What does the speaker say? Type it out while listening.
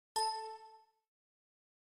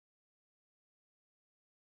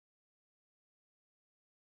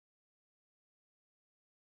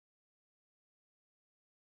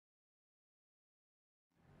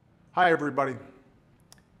Hi, everybody.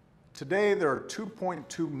 Today, there are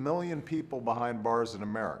 2.2 million people behind bars in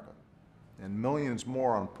America, and millions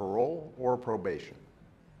more on parole or probation.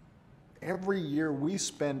 Every year, we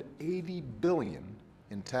spend $80 billion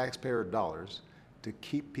in taxpayer dollars to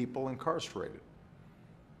keep people incarcerated.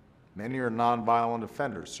 Many are nonviolent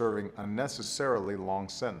offenders serving unnecessarily long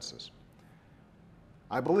sentences.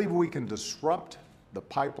 I believe we can disrupt the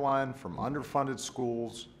pipeline from underfunded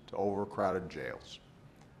schools to overcrowded jails.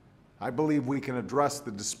 I believe we can address the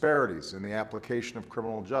disparities in the application of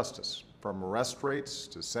criminal justice, from arrest rates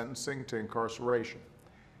to sentencing to incarceration.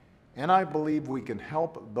 And I believe we can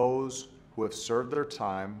help those who have served their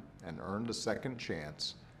time and earned a second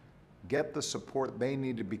chance get the support they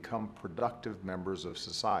need to become productive members of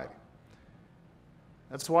society.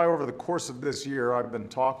 That's why over the course of this year, I've been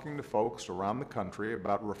talking to folks around the country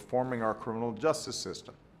about reforming our criminal justice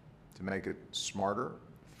system to make it smarter,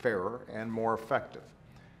 fairer, and more effective.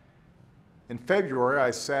 In February,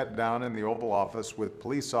 I sat down in the Oval Office with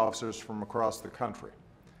police officers from across the country.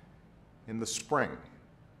 In the spring,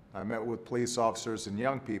 I met with police officers and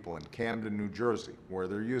young people in Camden, New Jersey, where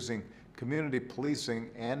they're using community policing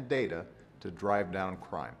and data to drive down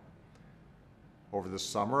crime. Over the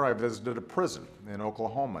summer, I visited a prison in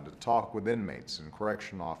Oklahoma to talk with inmates and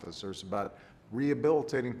correction officers about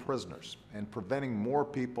rehabilitating prisoners and preventing more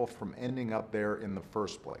people from ending up there in the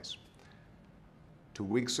first place. 2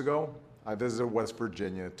 weeks ago, I visited West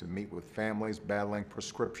Virginia to meet with families battling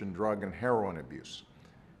prescription drug and heroin abuse,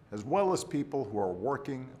 as well as people who are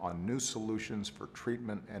working on new solutions for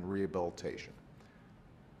treatment and rehabilitation.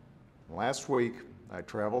 Last week, I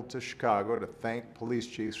traveled to Chicago to thank police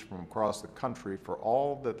chiefs from across the country for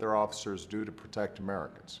all that their officers do to protect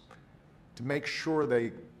Americans, to make sure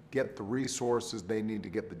they get the resources they need to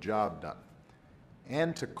get the job done,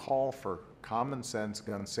 and to call for common sense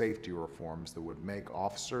gun safety reforms that would make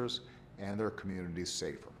officers and their communities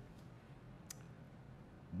safer.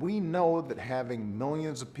 We know that having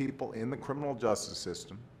millions of people in the criminal justice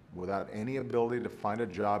system without any ability to find a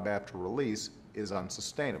job after release is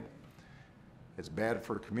unsustainable. It's bad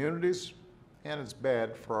for communities, and it's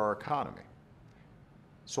bad for our economy.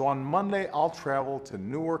 So on Monday, I'll travel to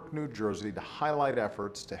Newark, New Jersey to highlight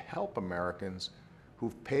efforts to help Americans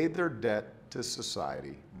who've paid their debt to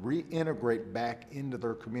society reintegrate back into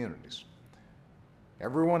their communities.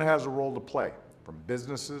 Everyone has a role to play, from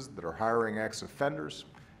businesses that are hiring ex-offenders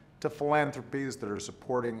to philanthropies that are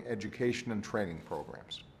supporting education and training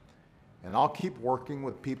programs. And I'll keep working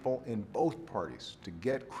with people in both parties to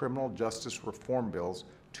get criminal justice reform bills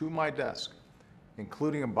to my desk,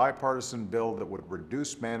 including a bipartisan bill that would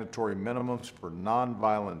reduce mandatory minimums for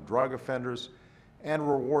nonviolent drug offenders and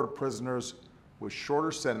reward prisoners with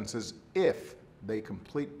shorter sentences if they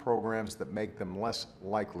complete programs that make them less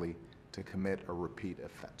likely to commit a repeat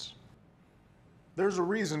offense. There's a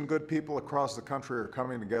reason good people across the country are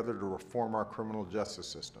coming together to reform our criminal justice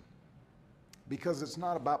system. Because it's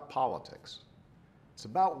not about politics. It's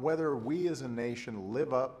about whether we as a nation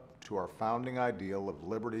live up to our founding ideal of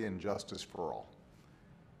liberty and justice for all.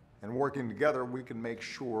 And working together, we can make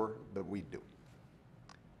sure that we do.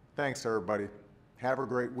 Thanks, everybody. Have a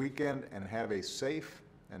great weekend and have a safe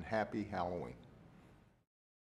and happy Halloween.